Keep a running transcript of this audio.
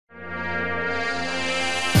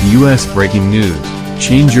U.S. breaking news,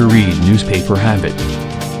 change your read newspaper habit.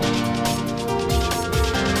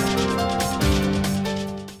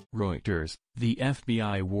 Reuters, the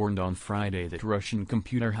FBI warned on Friday that Russian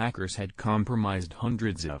computer hackers had compromised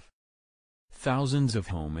hundreds of thousands of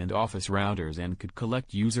home and office routers and could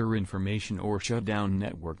collect user information or shut down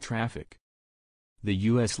network traffic. The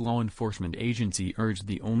U.S. law enforcement agency urged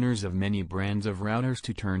the owners of many brands of routers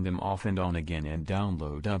to turn them off and on again and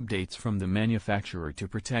download updates from the manufacturer to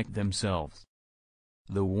protect themselves.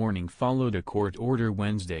 The warning followed a court order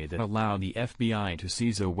Wednesday that allowed the FBI to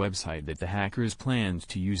seize a website that the hackers planned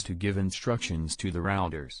to use to give instructions to the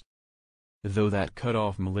routers. Though that cut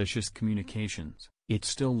off malicious communications, it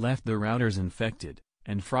still left the routers infected,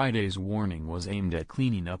 and Friday's warning was aimed at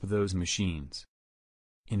cleaning up those machines.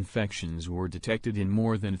 Infections were detected in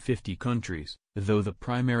more than 50 countries, though the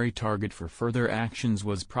primary target for further actions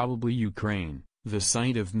was probably Ukraine, the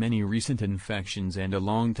site of many recent infections and a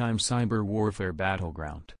longtime cyber warfare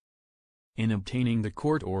battleground. In obtaining the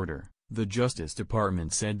court order, the Justice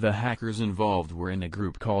Department said the hackers involved were in a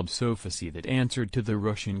group called Sofacy that answered to the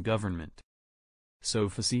Russian government.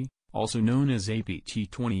 Sofacy, also known as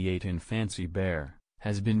APT28 and Fancy Bear,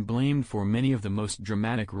 has been blamed for many of the most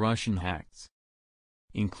dramatic Russian hacks,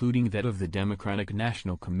 including that of the Democratic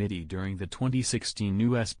National Committee during the 2016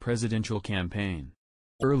 U.S. presidential campaign.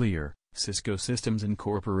 Earlier, Cisco Systems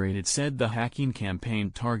Inc. said the hacking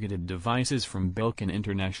campaign targeted devices from Belkin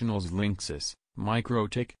International's Linksys,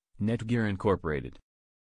 MikroTik, Netgear Inc.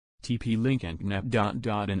 TP-Link and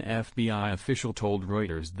QNAP. An FBI official told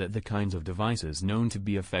Reuters that the kinds of devices known to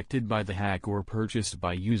be affected by the hack were purchased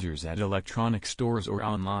by users at electronic stores or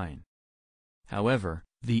online. However,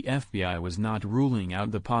 the FBI was not ruling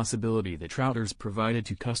out the possibility that routers provided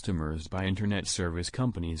to customers by Internet service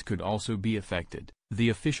companies could also be affected, the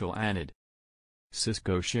official added.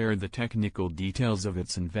 Cisco shared the technical details of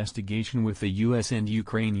its investigation with the U.S. and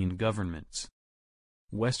Ukrainian governments.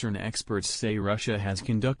 Western experts say Russia has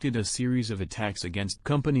conducted a series of attacks against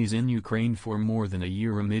companies in Ukraine for more than a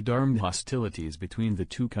year amid armed hostilities between the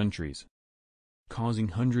two countries, causing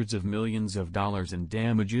hundreds of millions of dollars in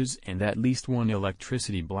damages and at least one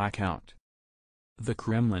electricity blackout. The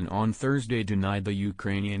Kremlin on Thursday denied the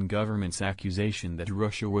Ukrainian government's accusation that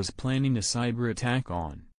Russia was planning a cyber attack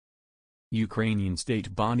on Ukrainian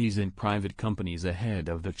state bodies and private companies ahead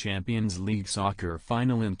of the Champions League soccer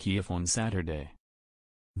final in Kiev on Saturday.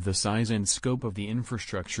 The size and scope of the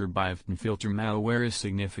infrastructure by filter malware is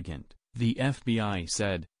significant, the FBI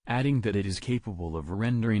said, adding that it is capable of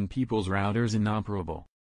rendering people's routers inoperable.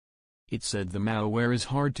 It said the malware is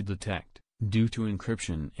hard to detect, due to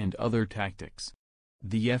encryption and other tactics.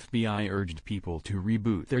 The FBI urged people to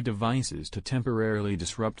reboot their devices to temporarily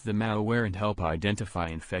disrupt the malware and help identify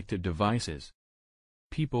infected devices.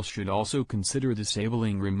 People should also consider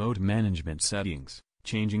disabling remote management settings,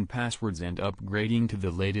 changing passwords and upgrading to the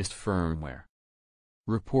latest firmware.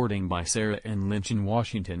 Reporting by Sarah N. Lynch in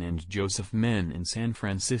Washington and Joseph Men in San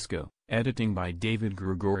Francisco, editing by David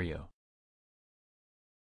Gregorio.